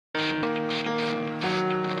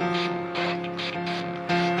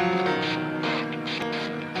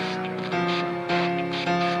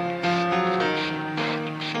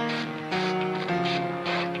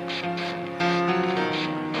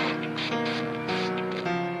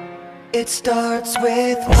It starts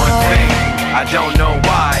with one thing, I don't know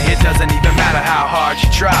why. It doesn't even matter how hard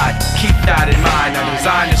you try. Keep that in mind. I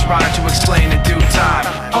designed this rhyme to explain in due time.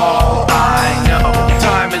 All I know,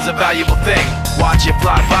 time is a valuable thing. Watch it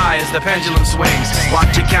fly by as the pendulum swings.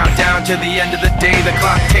 Watch it count down to the end of the day. The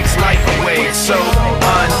clock takes life away. It's so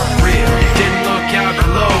unreal. Didn't look out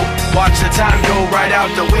below. Watch the time go right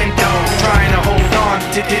out the window. Trying to hold on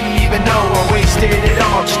to didn't even know I wasted it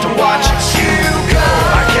all just to watch you go.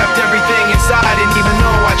 I kept everything inside, and even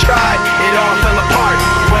though I tried, it all fell apart.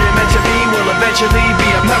 What it meant to me will eventually be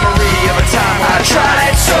a memory of a time I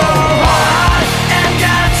tried so hard and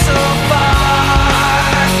got so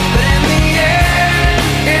far, but in the end,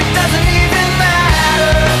 it doesn't even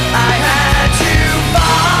matter. I had to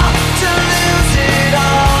fall to lose it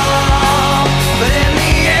all, but in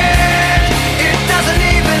the end, it doesn't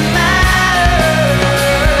even matter.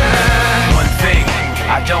 One thing,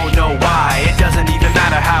 I don't know why. It doesn't even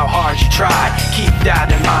matter how hard you try. Keep that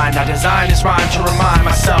in mind. I designed this rhyme to remind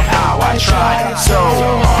myself how I tried so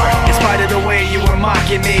hard. In spite of the way you were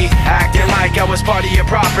mocking me, acting like I was part of your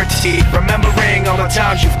property, remembering all the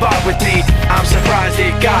times you fought with me, I'm surprised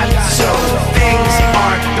it got so. Things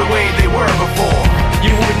aren't the way they were before.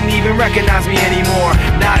 You wouldn't even recognize me anymore.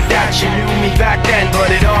 Not that you knew me back then, but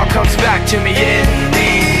it all comes back to me in the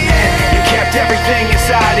end. You kept everything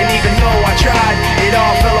inside, and even though I tried, it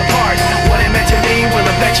all fell apart. What it meant to me will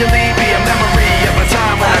eventually be a memory of a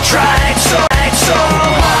time when I tried so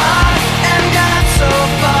hard and got so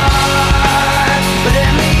far, but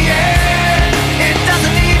in the end, it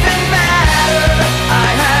doesn't even matter. I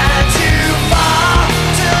had to fall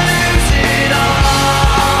to lose it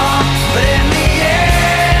all, but in the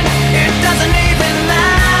end, it doesn't even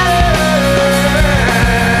matter.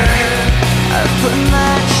 I've put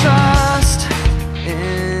my trust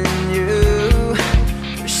in you,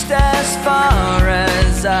 pushed as far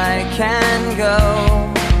as I can go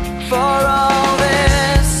for all